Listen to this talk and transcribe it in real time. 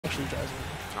actually drives me.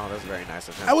 Oh, that's very nice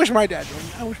of him. I wish my dad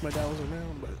was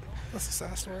around, but that's a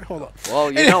sad story. Hold up.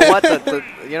 Well, you know what?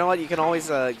 You know what? You can always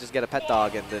just get a pet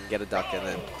dog and then get a duck, and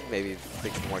then maybe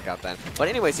things can work out then. But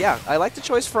anyways, yeah, I like the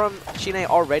choice from Shine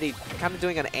already. Kind of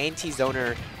doing an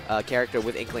anti-zoner character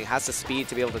with Inkling. Has the speed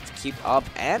to be able to keep up,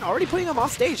 and already putting him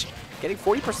off stage. Getting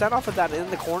 40% off of that in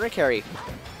the corner carry.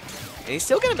 And he's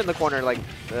still getting him in the corner. Like,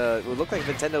 it would look like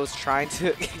Vintendo is trying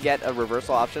to get a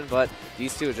reversal option, but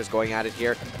these two are just going at it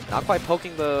here. Not quite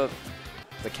poking the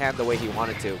can the way he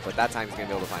wanted to, but that time he's going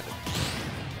to be able to find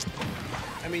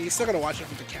it. I mean, you still got to watch out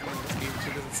for the camera in this game, too,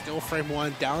 because it's still frame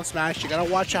 1, down smash. You got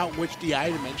to watch out which DI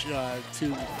dimension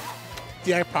to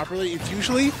DI properly. It's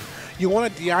usually you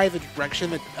want to DI the direction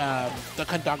that the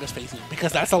Kandang is facing,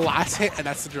 because that's the last hit, and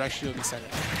that's the direction you'll be sending.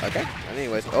 Okay.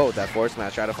 Anyways, oh, that forward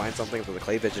smash, try to find something, but the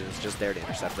Clay Vision is just there to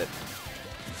intercept it.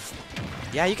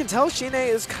 Yeah, you can tell Shine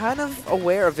is kind of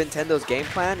aware of Vintendo's game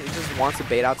plan. He just wants to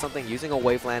bait out something, using a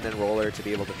Waveland and Roller to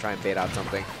be able to try and bait out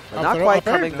something. But not quite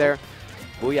coming there.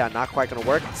 Booyah, not quite going to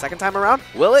work. Second time around,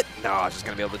 will it? No, it's just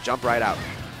going to be able to jump right out.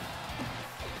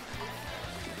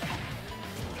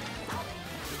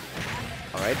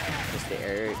 All right, just the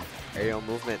aerial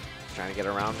movement. Trying to get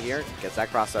around here. Gets that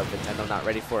cross up. Vintendo not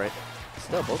ready for it.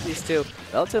 Still, both these two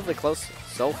relatively close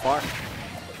so far.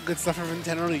 Good stuff from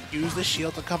Vintendo to use the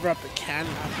shield to cover up the can.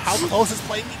 How close is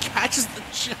playing? He catches the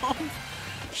jump.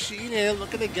 Shine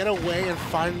looking to get away and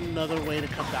find another way to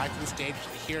come back to the stage.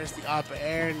 Here's the up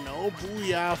air. No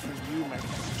booyah for you, my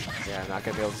friend. Yeah, not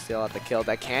going to be able to steal out the kill.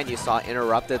 That can, you saw,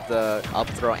 interrupted the up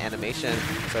throw animation,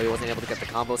 so he wasn't able to get the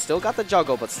combo. Still got the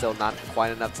juggle, but still not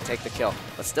quite enough to take the kill.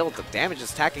 But still, the damage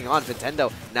is tacking on.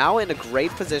 Vintendo now in a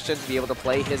great position to be able to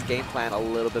play his game plan a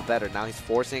little bit better. Now he's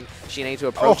forcing Shine to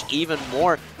approach even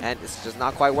more, and it's just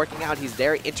not quite working out. He's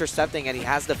there intercepting, and he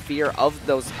has the fear of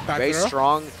those very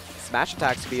strong smash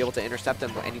attacks to be able to intercept him,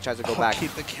 and he tries to go back.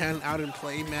 Keep the can out in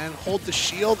play, man. Hold the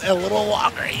shield a little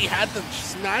longer. He had the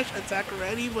smash attack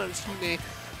ready, but Shine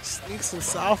sneaks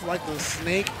himself like the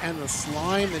snake and the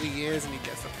slime that he is, and he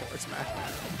gets the forward smash.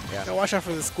 Yeah. Now watch out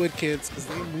for the squid kids, because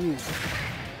they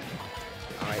move.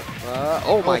 All right.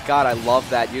 Oh my god, I love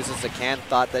that. Uses the can.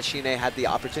 Thought that Shine had the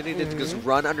opportunity to just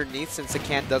run underneath, since the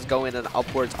can does go in an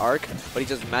upwards arc, but he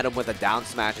just met him with a down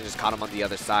smash and just caught him on the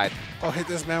other side. Oh, hit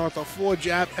this man with a full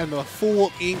jab and the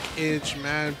full ink edge,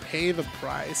 man. Pay the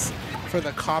price for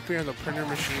the copier and the printer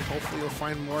machine. Hopefully you'll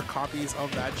find more copies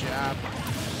of that jab.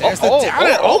 There's the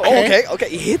down. Okay.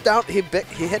 He hit down. He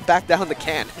hit back down the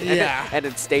can. Yeah. And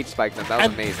then stage spiked him. That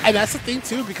was amazing. And that's the thing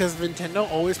too, because Vintendo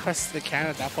always presses the can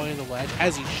at that point in the ledge,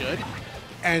 as he should,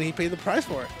 and he paid the price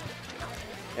for it.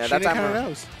 Yeah, that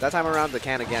time around the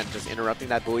can again, just interrupting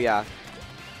that booyah,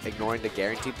 ignoring the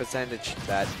guaranteed percentage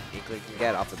that Inkling can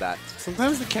get off of that.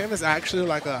 Sometimes the can is actually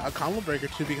like a combo breaker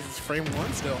too, because it's frame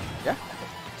 1 still. Yeah.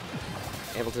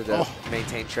 Able to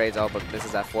maintain trades, but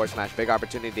misses that forward smash. Big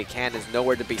opportunity. Can is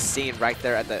nowhere to be seen right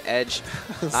there at the edge.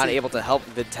 Not able to help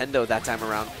Vintendo that time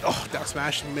around. Oh, down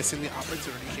smash missing the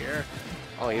opportunity here.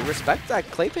 Oh, he respects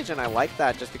that Clay Pigeon. I like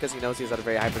that, just because he knows he's at a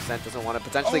very high percent, doesn't want to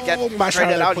potentially get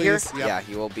traded out here. Yep. Yeah,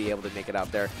 he will be able to make it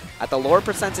out there. At the lower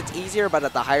percents, it's easier, but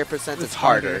at the higher percents, it's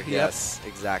harder. Yep. Yes,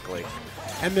 exactly.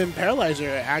 And then Paralyzer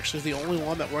actually is the only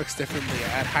one that works differently.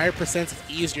 At higher percents, it's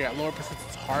easier. At lower percents,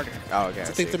 it's harder. Oh, okay.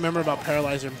 So I think to remember about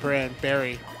Paralyzer and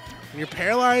Barry. When you're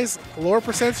paralyzed, lower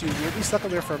percents, you will be stuck in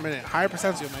there for a minute. Higher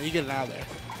percents, you get it out of there.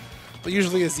 But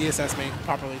usually as DSS may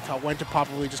properly tell when to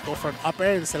probably just go for an up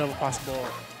air instead of a possible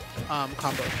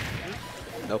combo.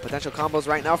 No potential combos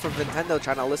right now from Vintendo,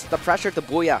 trying to elicit the pressure to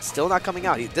booyah. Still not coming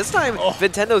out. This time,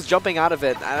 Vintendo's jumping out of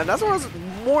it. And that's what I was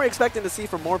more expecting to see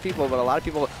from more people, but a lot of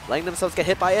people letting themselves get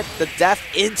hit by it. The death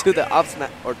into the up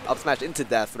smash into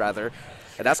death, rather.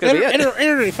 And that's going to be it. It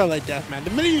already felt like death, man.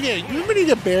 The minute you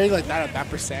get buried like that at that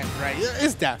percent, right,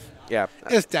 it's death. Yeah.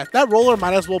 It's death. That roller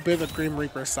might as well be the Grim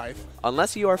Reaper scythe.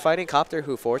 Unless you are fighting Copter,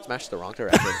 who forward smashed the wrong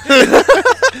direction.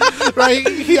 Right?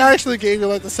 He actually gave you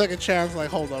like the second chance, like,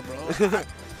 hold up, bro.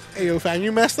 Hey, yo, fan,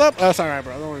 you messed up? That's all right,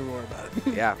 bro. Don't even worry about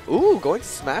it. Yeah. Ooh, going to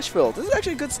Smashville. This is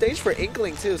actually a good stage for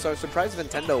Inkling, too, so I'm surprised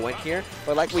Vintendo went here.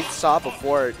 But like we saw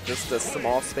before, just the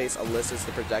small space elicits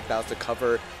the projectiles to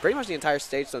cover pretty much the entire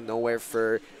stage, so nowhere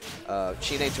for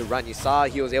Shine to run. You saw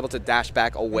he was able to dash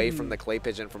back away from the Clay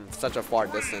Pigeon from such a far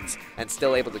distance and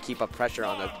still able to keep up pressure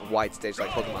on a wide stage like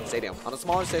Pokemon Stadium. On a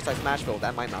smaller stage like Smashville,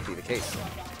 that might not be the case.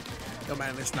 Yo,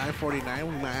 man, it's 9:49.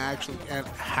 We might actually end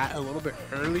a little bit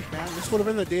early, man. This would have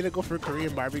been the day to go for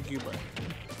Korean barbecue, but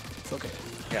it's okay.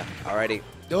 Yeah, alrighty.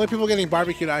 The only people getting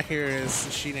barbecued out here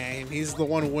is Shine. He's the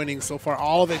one winning so far.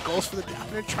 All of it goes for the down.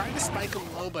 They're trying to spike him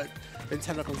low, but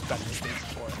Vintendo comes back to stage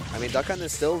before it. I mean, Duck Hunt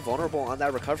is still vulnerable on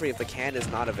that recovery if the can is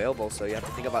not available, so you have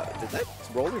to think about, did that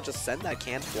roller just send that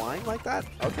can flying like that?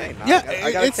 Okay, now yeah,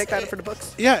 I gotta take that for the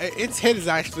books. Yeah, its hit is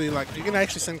actually, like, you can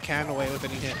actually send can away with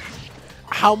any hit.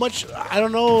 How much, I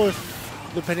don't know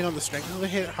if, depending on the strength of the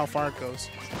hit, how far it goes.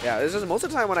 Yeah, it's just most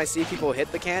of the time when I see people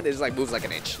hit the can, it just like moves like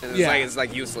an inch. And it's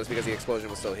like useless because the explosion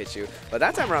will still hit you. But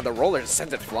that time around, the roller just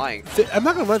sends it flying. I'm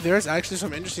not gonna lie, there's actually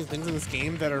some interesting things in this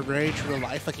game that are very true to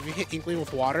life. Like if you hit Inkling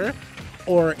with water,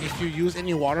 or if you use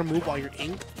any water move while you're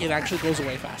inked, it actually goes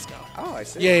away fast now. Oh, I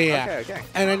see. Yeah. Okay.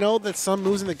 And I know that some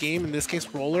moves in the game, in this case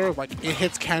roller, like it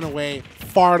hits can away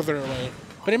farther away.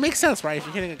 But it makes sense, right? If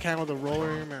you're hitting a can with a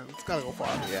roller, man, it's gotta go far.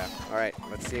 Yeah. All right.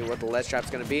 Let's see what the ledge trap's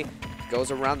gonna be. Goes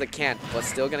around the can, but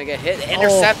still gonna get hit,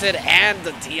 intercepted, and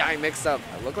the DI mixed up.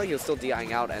 It looked like he was still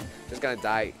DIing out and just gonna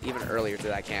die even earlier to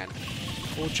that can.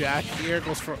 Full Jack here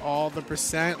goes for all the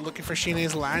percent, looking for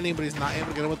Shine's landing, but he's not able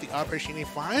to get it with the upper. Shine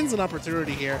finds an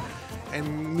opportunity here, and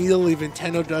immediately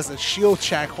Vintendo does a shield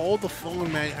check. Hold the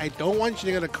phone, man. I don't want you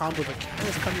to get a combo. The can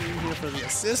is coming in here for the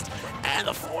assist, and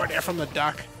the forward there from the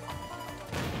Duck.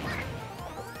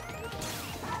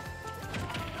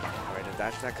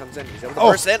 Dash that comes in. He's able to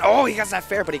burst in. Oh, he gets that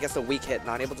fair, but he gets the weak hit.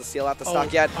 Not able to seal out the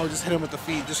stock yet. Oh, just hit him with the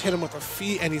feet. Just hit him with the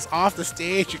feet, and he's off the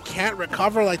stage. You can't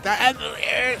recover like that. And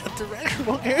the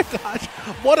directional air dodge.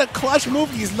 What a clutch move.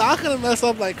 He's not going to mess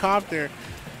up like Copter.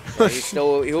 Yeah,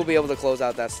 he'll be able to close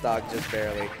out that stock just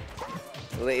barely.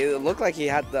 It looked like he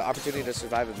had the opportunity to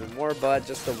survive a bit more, but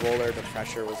just the roller, the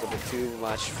pressure was a bit too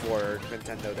much for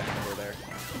Vintendo to handle there.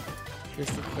 Here's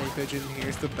the play pigeon,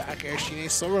 here's the back air. Shine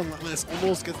so relentless,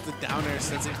 almost gets the down air,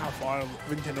 sensing how far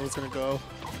Vintendo is going to go.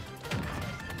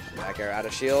 Back air out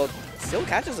of shield. Still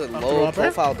catches a low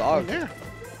profile dog. Yeah.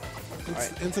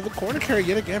 Into the corner carry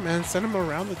yet again, man. Send him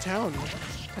around the town.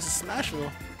 That's a Smashville.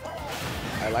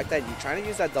 I like that. You're trying to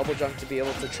use that double jump to be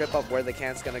able to trip up where the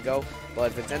can's going to go,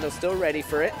 but Vintendo's still ready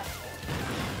for it.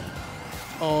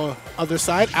 Oh, other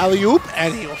side, alley-oop,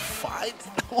 and he'll fight.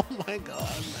 Oh my god,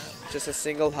 man. Just a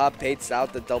single hop baits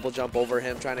out the double jump over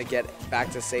him, trying to get back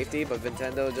to safety, but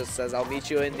Vintendo just says, I'll meet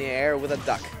you in the air with a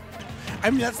duck. I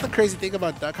mean, that's the crazy thing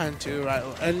about Duck Hunt too, right?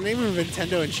 And even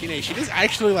Vintendo and Shine is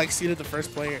actually like seated the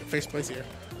first place here.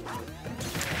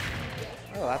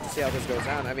 We'll have to see how this goes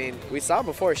down. I mean, we saw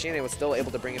before Shine was still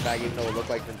able to bring it back, even though it looked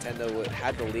like Vintendo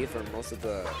had the lead for most of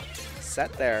the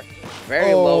set there.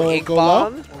 Very low ink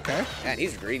bomb. Okay. And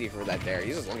he's greedy for that dare.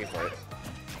 He's just looking for it.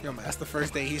 Yo, man, that's the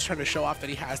first day he's trying to show off that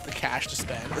he has the cash to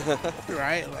spend,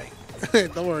 right?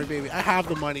 Like, don't worry, baby. I have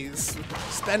the money.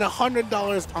 Spend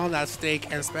 $100 on that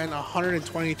stake and spend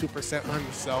 122% on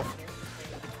yourself.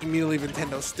 Immediately,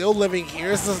 Vintendo still living.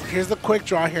 Here's the quick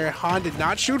draw here. Han did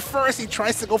not shoot first. He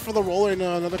tries to go for the roller.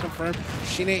 No, another confirm.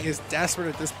 Shine is desperate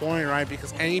at this point, right?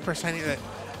 Because any percentage that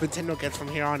Vintendo gets from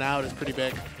here on out is pretty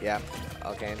big. Yeah.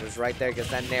 Okay, and just right there,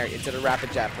 gets that nair into the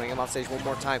rapid jab, putting him off stage one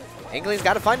more time. Inkling's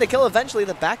got to find the kill eventually.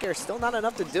 The back air still not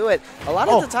enough to do it. A lot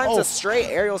of the times, the stray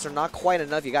aerials are not quite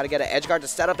enough. You got to get an edge guard to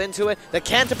set up into it. The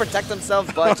can to protect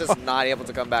himself, but just not able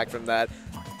to come back from that.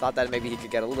 Thought that maybe he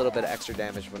could get a little bit of extra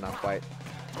damage, but not quite.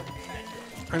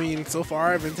 I mean, so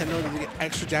far, Vintendo didn't get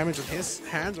extra damage with his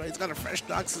hands, right? He's got a fresh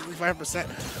stock,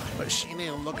 65%. But Shine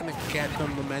looking to get the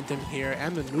momentum here.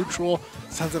 And the neutral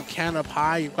sends up can up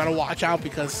high. You've got to watch out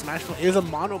because Smashville is a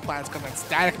monoplat. It's got that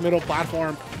static middle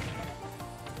platform.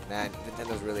 Man,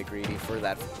 Vintendo's really greedy for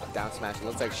that down smash. It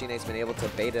looks like Shine's been able to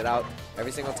bait it out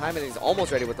every single time, and he's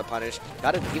almost ready with the punish.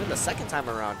 Got it even the second time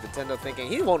around. Vintendo thinking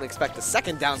he won't expect the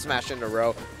second down smash in a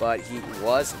row, but he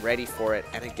was ready for it.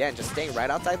 And again, just staying right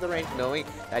outside the range, knowing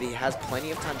that he has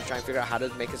plenty of time to try and figure out how to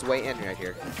make his way in right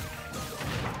here.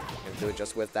 Gonna do it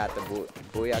just with that. The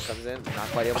Booyah comes in, not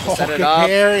quite able to set it up.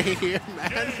 Here,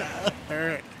 man, that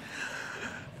hurt.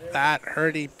 That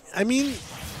hurt. I mean,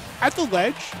 at the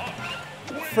ledge,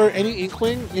 for any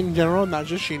Inkling in general, not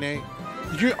just Shine,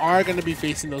 you are going to be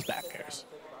facing those back airs.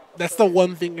 That's the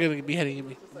one thing you're going to be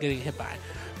getting hit by.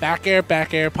 Back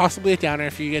air, possibly a down air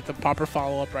if you get the proper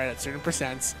follow-up right at certain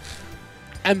percents.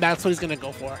 And that's what he's going to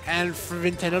go for. And for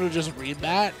Vintendo to just read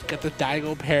that, get the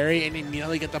Daigo parry, and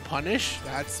immediately get the punish,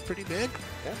 that's pretty big.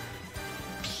 Yeah.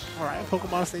 All right,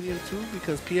 Pokemon Stadium 2,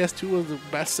 because PS2 was the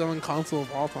best-selling console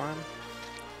of all time.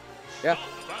 Yeah.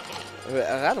 It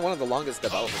had one of the longest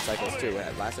development cycles too.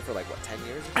 It lasted for like what, 10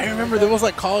 years? I remember there was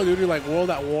like Call of Duty like World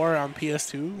at War on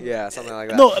PS2. Yeah, something like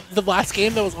that. No, the last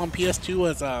game that was on PS2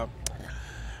 was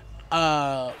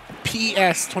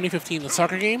PES 2015, the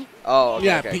soccer game. Oh, okay,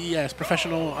 yeah, okay. PES,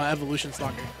 Professional Evolution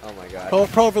Soccer. Oh my god.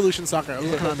 Pro Evolution Soccer. It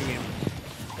was a Konami game.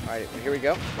 All right, here we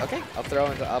go. Okay, up throw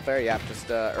into up air. Yeah, just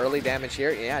early damage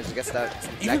here. Yeah, just gets that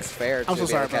next fair to be able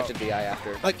to catch a DI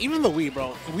after. Like, even the Wii,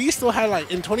 bro. We still had,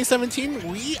 like, in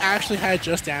 2017, we actually had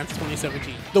Just Dance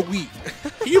 2017. The Wii.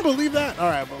 Can you believe that? All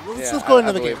right, bro. Let's go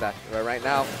into the game. That. Right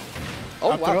now.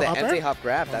 Oh, wow, the anti-hop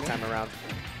grab that Okay. time around.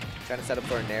 Trying to set up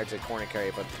for a nair to corner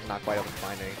carry, but not quite able to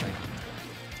find anything.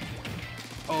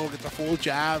 Oh, get the full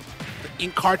jab. The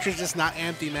ink cartridge is not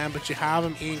empty, man, but you have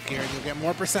him ink here. You'll get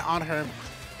more % on her.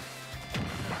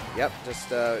 Yep,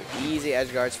 just easy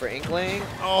edge guards for Inkling.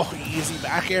 Oh, easy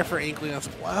back air for Inkling as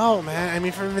well, man. I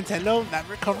mean, for Vintendo, that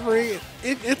recovery,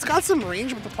 it's got some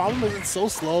range, but the problem is it's so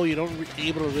slow, you don't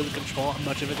able to really control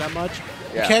much of it that much.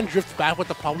 Yeah. You can drift back, but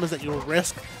the problem is that you'll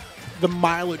risk the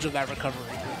mileage of that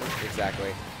recovery.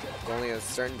 Exactly. There's only a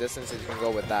certain distance that you can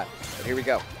go with that. But here we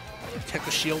go. Check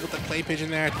the shield with the clay pigeon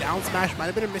there. Down smash might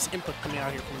have been a misinput coming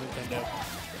out here from Vintendo.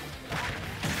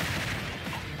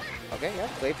 Okay, yeah,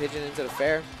 clay pigeon into the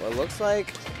fair. Well, it looks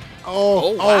like...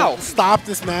 Oh, wow. Stop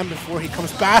this man before he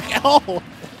comes back. Oh,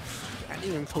 I didn't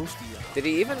even post you. Did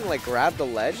he even, like, grab the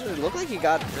ledge? It looked like he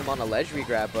got him on a ledge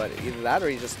regrab, but either that or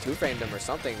he just two-framed him or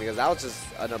something, because that was just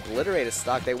an obliterated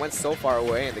stock. They went so far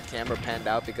away, and the camera panned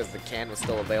out because the can was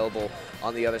still available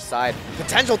on the other side.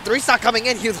 Potential 3-stock coming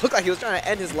in. He looked like he was trying to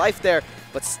end his life there,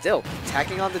 but still,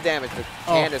 tacking on the damage, the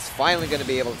can is finally going to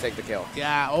be able to take the kill.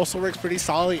 Yeah, also works pretty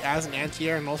solidly as an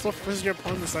anti-air, and also forces your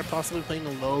opponent to start possibly playing a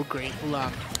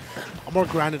a more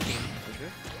grounded game.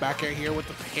 Back air here with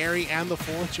the parry and the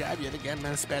full jab yet again,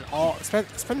 man. Spend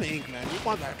the ink, man. You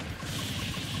want that.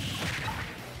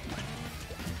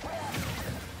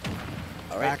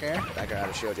 All right. Back air. Back air out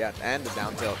of shield, yeah. And the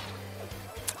down tilt.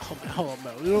 Oh,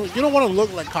 man. You don't want to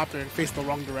look like Copter and face the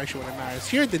wrong direction when it matters.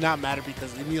 Here it did not matter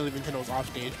because immediately Vintendo was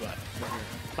off stage, but you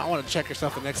might want to check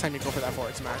yourself the next time you go for that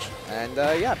forward smash. And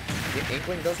yeah, the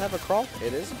Inkling does have a crawl.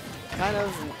 It is kind of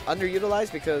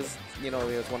underutilized because, you know,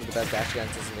 it's one of the best dash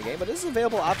dances in the game, but this is an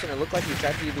available option. It looked like he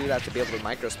tried to do that to be able to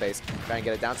microspace, try and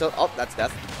get it down tilt. Oh, that's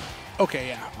death. Okay,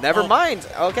 yeah. Never mind.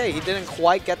 Okay, he didn't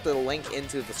quite get the link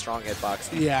into the strong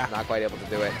hitbox. Yeah. Not quite able to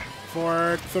do it.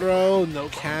 Forward throw, no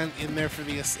can in there for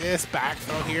the assist. Back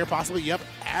throw here, possibly. Yep,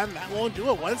 and that won't do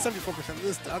it. 174%.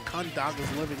 This Duck Hunt dog is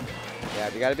living.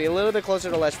 Yeah, you got to be a little bit closer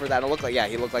to ledge for that. It looked like, yeah,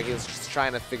 he looked like he was just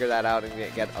trying to figure that out and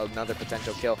get another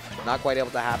potential kill. Not quite able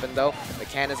to happen though. The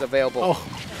can is available.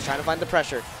 Oh. He's trying to find the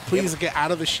pressure. Please get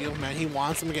out of the shield, man. He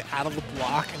wants him to get out of the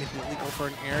block and immediately go for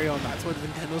an aerial, and that's what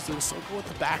Nintendo's doing so good with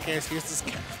the back airs. Here's this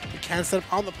can set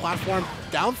up on the platform.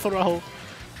 Down throw.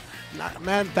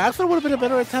 Man, back throw would have been a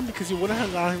better attempt because you wouldn't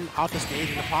have gotten him off the stage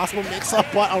in a possible mix-up,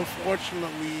 but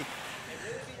unfortunately,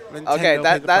 Nintendo okay,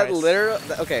 paid the price. literally,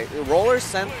 okay, Roller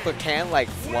sent the can like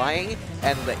flying,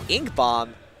 and the ink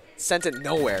bomb sent it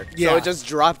nowhere. Yeah. So it just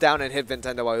dropped down and hit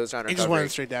Vintendo while he was trying to It recover. just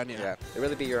went straight down, yeah. Yeah, it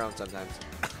really be your own sometimes.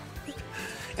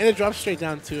 And it dropped straight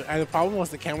down too. And the problem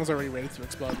was the can was already ready to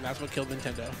explode, and that's what killed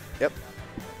Nintendo. Yep.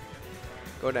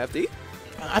 Going to FD?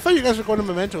 I thought you guys were going to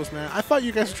Mementos, man. I thought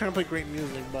you guys were trying to play great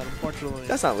music, but unfortunately,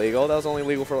 That's not legal. That was only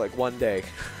legal for like 1 day.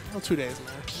 well, 2 days,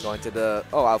 man. Going to the,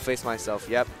 oh, I'll face myself.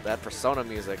 Yep, that Persona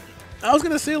music. I was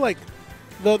gonna say like,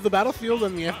 the Battlefield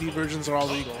and the FD versions are all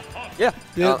legal. Yeah,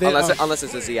 They- unless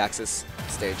it's a Z-axis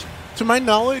stage. To my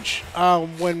knowledge,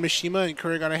 when Mishima and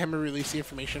Kurigane released the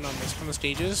information on the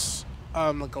stages,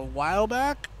 like a while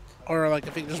back, or like I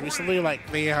think just recently,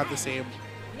 like they have the same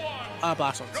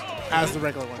blast ones as the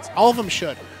regular ones. All of them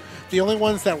should. The only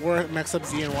ones that were mixed up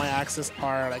Z and Y axis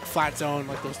are like flat zone,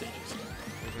 like those stages.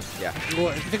 Yeah. Well,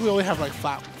 I think we only have like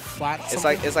flat. It's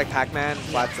like Pac-Man,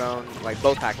 Flat Zone, like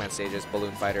both Pac-Man stages,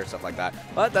 Balloon Fighter, stuff like that.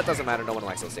 But that doesn't matter. No one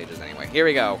likes those stages anyway. Here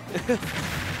we go.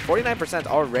 49%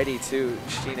 already to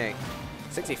Shine.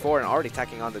 64 and already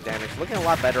tacking on the damage. Looking a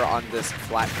lot better on this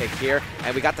flat pick here.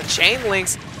 And we got the chain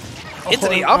links into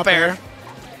the up air.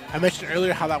 I mentioned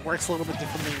earlier how that works a little bit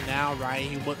differently now, right?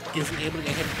 He isn't able to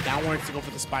get hit downwards to go for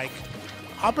the spike.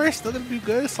 Up air still going to do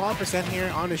good. Solid percent here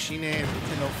on Shine, and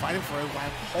Vintendo fighting for his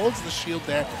life. Holds the shield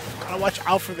there. Gotta watch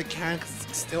out for the can because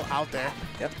it's still out there.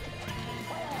 Yep.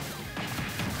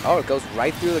 Oh, it goes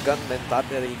right through the gun. Then thought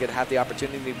that he could have the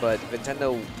opportunity, but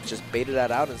Vintendo just baited that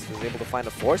out and was able to find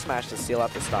a force smash to seal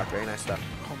out the stock. Very nice stuff.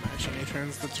 Oh man, Shine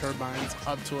turns the turbines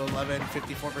up to 11,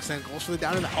 54%. Goes for the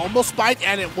down and almost spike,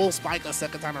 and it will spike a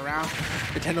second time around.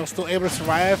 Nintendo's still able to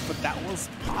survive, but that was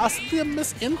possibly a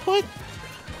misinput,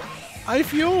 I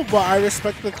feel, but I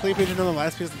respect the clay pigeon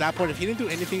nonetheless because at that point, if he didn't do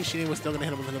anything, Shine was still going to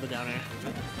hit him with another down air.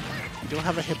 You don't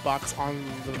have a hitbox on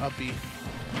the up B.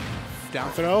 Down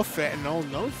throw, fair, no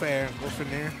fair. Go for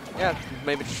near. Yeah,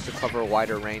 maybe just to cover a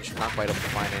wider range. Not quite able to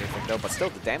find anything though, but still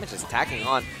the damage is tacking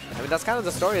on. I mean, that's kind of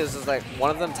the story is like one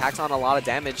of them tacks on a lot of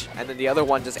damage, and then the other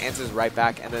one just answers right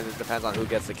back, and then it depends on who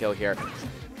gets the kill here.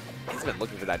 He's been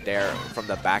looking for that dare from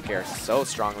the back air so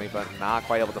strongly, but not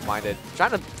quite able to find it.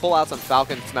 Trying to pull out some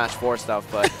Falcon Smash 4 stuff,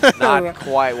 but not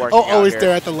quite working out always here.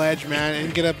 there at the ledge, man,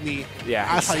 and get up knee. Yeah,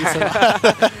 that's how you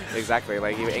survive. Exactly.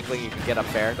 Like Inkling, you can get up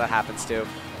fair. That happens too.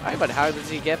 All right, but how does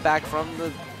he get back from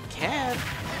the can?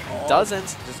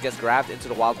 Doesn't. Just gets grabbed into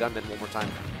the Wild Gunman one more time.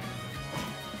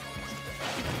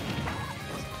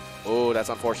 Oh, that's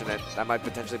unfortunate. That might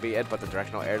potentially be it, but the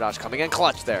directional air dodge coming in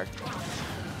clutch there.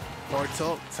 Forward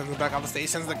tilt, sends it back off the stage,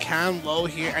 sends the can low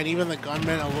here, and even the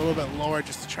gunman a little bit lower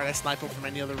just to try to snipe him from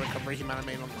any other recovery he might have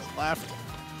made on the left.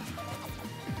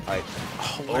 Right.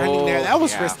 Oh, landing there. That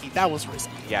was risky. That was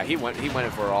risky. Yeah, he went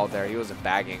in for all there. He wasn't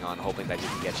bagging on hoping that he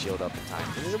could get shield up in time.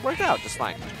 And it worked out just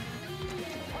fine.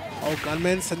 Oh,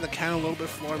 gunman, send the can a little bit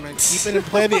forward, man. Keep it in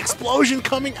play. The explosion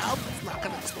coming out. It's not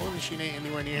going to explode. She ain't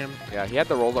anywhere near him. Yeah, he had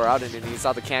the roller out, and then he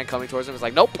saw the can coming towards him. He's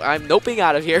like, nope, I'm noping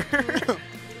out of here.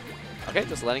 Okay,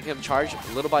 just letting him charge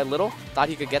little by little. Thought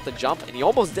he could get the jump, and he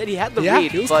almost did. He had the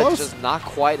read, but close. Just not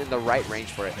quite in the right range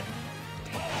for it.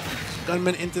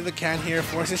 Gunman into the can here,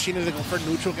 forces Sheena to go for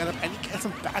neutral get up, and he gets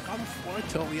him back on the floor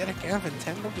till yet again.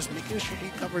 Vintendo just making sure he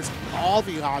covers all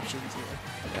the options here.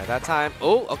 Yeah, that time.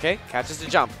 Oh, okay. Catches the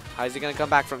jump. How is he going to come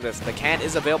back from this? The can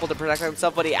is available to protect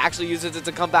himself, but he actually uses it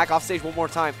to come back off stage one more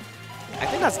time. I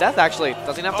think that's death, actually.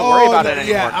 Doesn't have to worry about it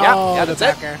anymore. Yeah, that's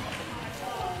it.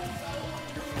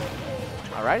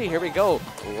 Alrighty, here we go.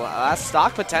 Last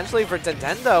stock potentially for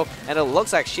Vintendo, and it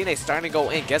looks like Shine's starting to go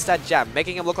in. Gets that jab,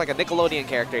 making him look like a Nickelodeon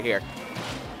character here.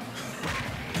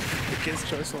 The kid's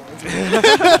choice ones.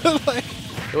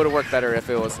 It would have worked better if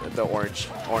it was the orange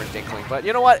Inkling, but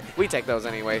you know what? We take those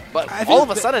anyway. But all of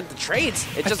a sudden, the trades,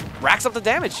 it just racks up the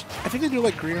damage. I think they do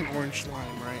like green and orange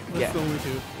slime, right? That's the only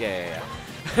two. Yeah.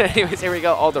 Anyways, here we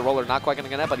go. Oh, the roller not quite going to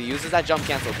get it, but he uses that jump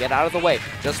cancel. Get out of the way.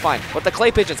 Just fine. But the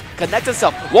clay pigeons connect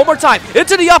himself one more time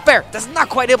into the up air. That's not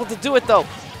quite able to do it, though.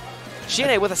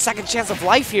 Shine with a second chance of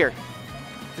life here.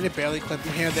 And it barely clipped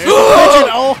him here. There's the pigeon.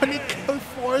 Oh, and he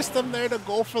forced him there to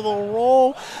go for the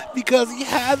roll because he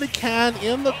had the can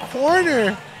in the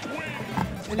corner.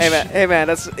 Hey man,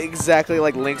 that's exactly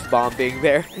like Link's bomb being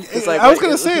there. It's like, I was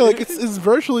going to say, like, it's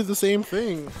virtually the same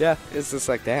thing. Yeah, it's just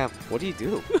like, damn, what do you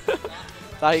do?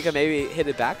 Thought he could maybe hit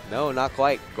it back? No, not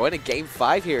quite. Going to game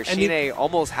 5 here. Shine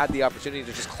almost had the opportunity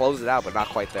to just close it out, but not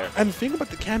quite there. And the thing about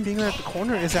the can being at the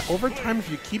corner is that over time, if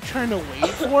you keep trying to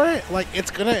wait for it, like, it's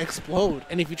going to explode.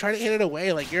 And if you try to hit it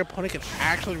away, like, your opponent can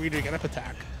actually read your get-up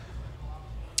attack.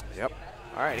 Yep.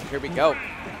 All right, here we go.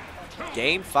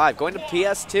 Game 5. Going to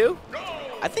PS2.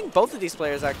 I think both of these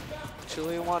players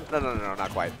actually won. No,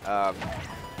 not quite.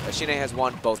 Shine has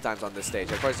won both times on this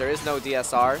stage. Of course, there is no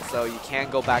DSR, so you can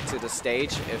go back to the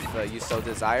stage if you so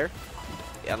desire,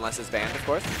 unless it's banned, of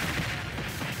course.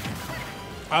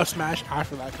 I'll smash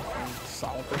after that.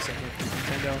 Solid percent here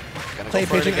from Nintendo. Play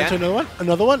pigeon into another one?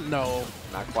 Another one? No.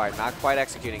 Not quite. Not quite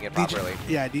executing it properly.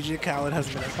 DJ Khaled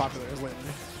hasn't been as popular as lately.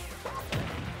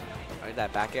 All right,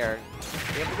 that back air.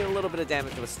 You have to do a little bit of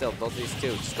damage, but still, both of these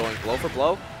two just going blow for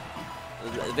blow.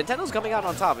 Vintendo's coming out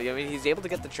on top. I mean, he's able to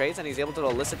get the trades and he's able to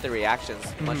elicit the reactions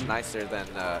much nicer than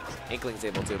Inkling's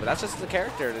able to. But that's just the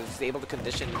character. He's able to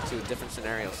condition to different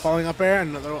scenarios. Falling up air,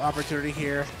 another opportunity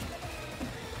here.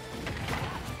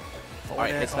 All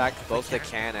right, hits back both the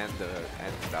can and the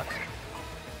duck.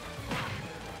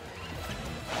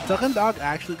 Duck and Dog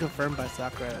actually confirmed by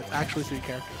Sakura. It's actually 3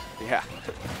 characters. Yeah.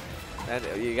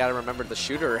 And you got to remember the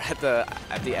shooter at the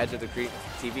edge of the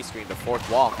TV screen, the 4th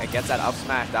wall. It gets that up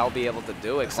smash. That will be able to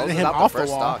do it. Closes out the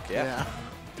first stock. Yeah.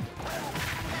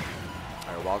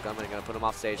 All right, wall gunman going to put him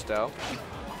off stage though.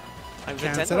 And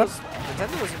Vintendo's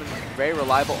been very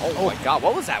reliable. Oh my God,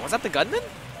 what was that? Was that the gunman?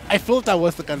 I feel that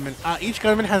was the gunman. Each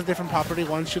gunman has a different property.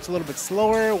 One shoots a little bit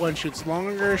slower. One shoots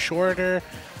longer, shorter.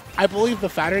 I believe the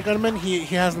fatter gunman, he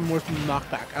has the most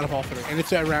knockback out of all 3, and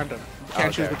it's at random. You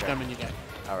can't choose which gunman you get.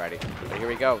 Alrighty, but here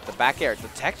we go. The back air, the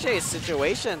tech chase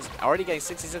situations already getting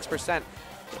 66%.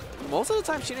 Most of the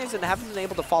time, Shine haven't been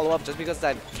able to follow up just because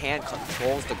that can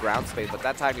controls the ground space. But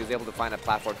that time, he was able to find a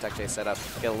platform tech chase setup,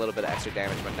 get a little bit of extra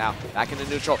damage. But now, back into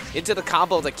neutral, into the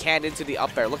combo, the can into the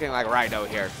up air, looking like Rhino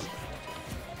here.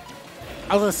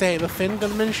 I was gonna say the thin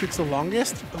gunman shoots the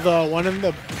longest. The one in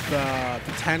the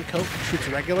tan coat shoots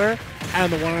regular,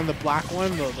 and the one in the black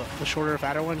one, the shorter,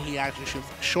 fatter one, he actually shoots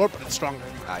short, but it's stronger.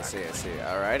 I see.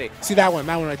 Alrighty. See that one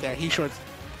right there. He shorts.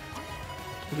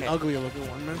 An ugly looking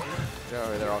one, man.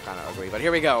 They're all kind of ugly. But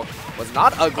here we go. What's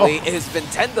not ugly is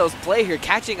Vintendo's play here,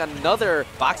 catching another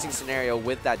boxing scenario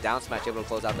with that down smash, able to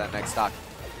close out that next stock.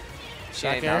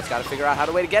 Shane now's got to figure out how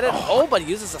to way to get it. Oh, but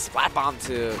uses a splat bomb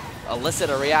to elicit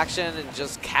a reaction and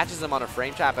just catches him on a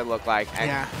frame trap, it looked like,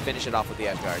 and finish it off with the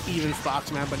edge guard. Even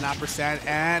stocks, man, but not percent.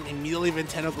 And immediately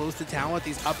Vintendo goes to town with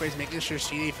these up airs, making sure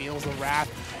Shine feels the wrath.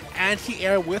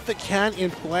 Anti-air with the can in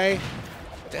play.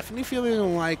 Definitely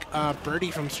feeling like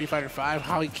Birdie from Street Fighter V,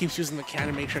 how he keeps using the can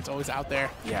to make sure it's always out there.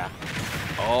 Yeah.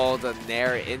 Oh, the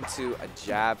nair into a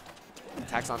jab.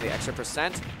 Attacks on the extra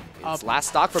percent. It's last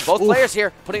stock for both players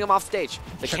here, putting him off stage.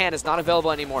 The can is not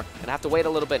available anymore, and I have to wait a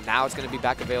little bit. Now it's going to be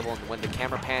back available when the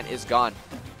camera pan is gone.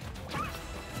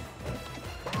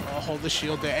 Hold the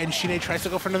shield there, and Shine tries to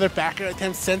go for another backer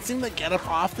attempt, sensing the get up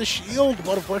off the shield,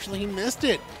 but unfortunately he missed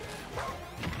it.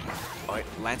 Oh, it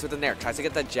lands with the nair, tries to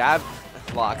get that jab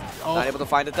block. Not able to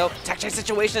find it though. Tech chase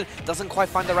situation, doesn't quite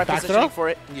find the right positioning for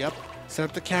it. Yep. Set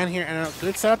up the can here, and a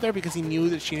good setup there because he knew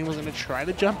that Shine was going to try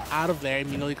to jump out of there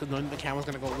immediately because knowing the can was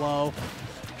going to go low.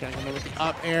 Trying to go with the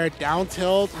up air, down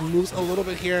tilt, moves a little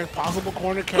bit here, possible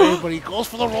corner carry, but he goes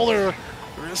for the roller,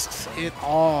 risks it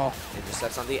all.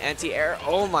 Intercepts on the anti-air.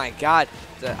 Oh my god,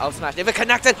 the out smash. If it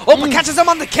connected, but catches him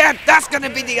on the can. That's going to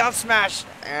be the out smash.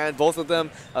 And both of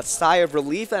them, a sigh of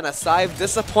relief and a sigh of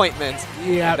disappointment.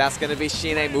 Yeah, that's going to be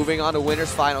Shine moving on to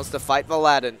winners finals to fight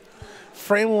Aladdin.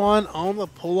 Frame one on the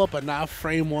pull-up, but not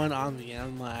frame one on the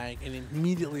end lag. And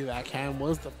immediately that can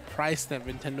was the price that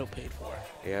Vintendo paid for.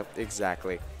 Yep,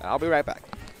 exactly. I'll be right back.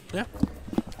 Yeah.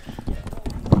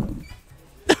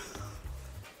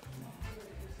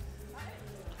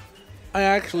 I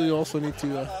actually also need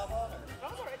to...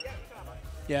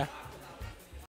 yeah.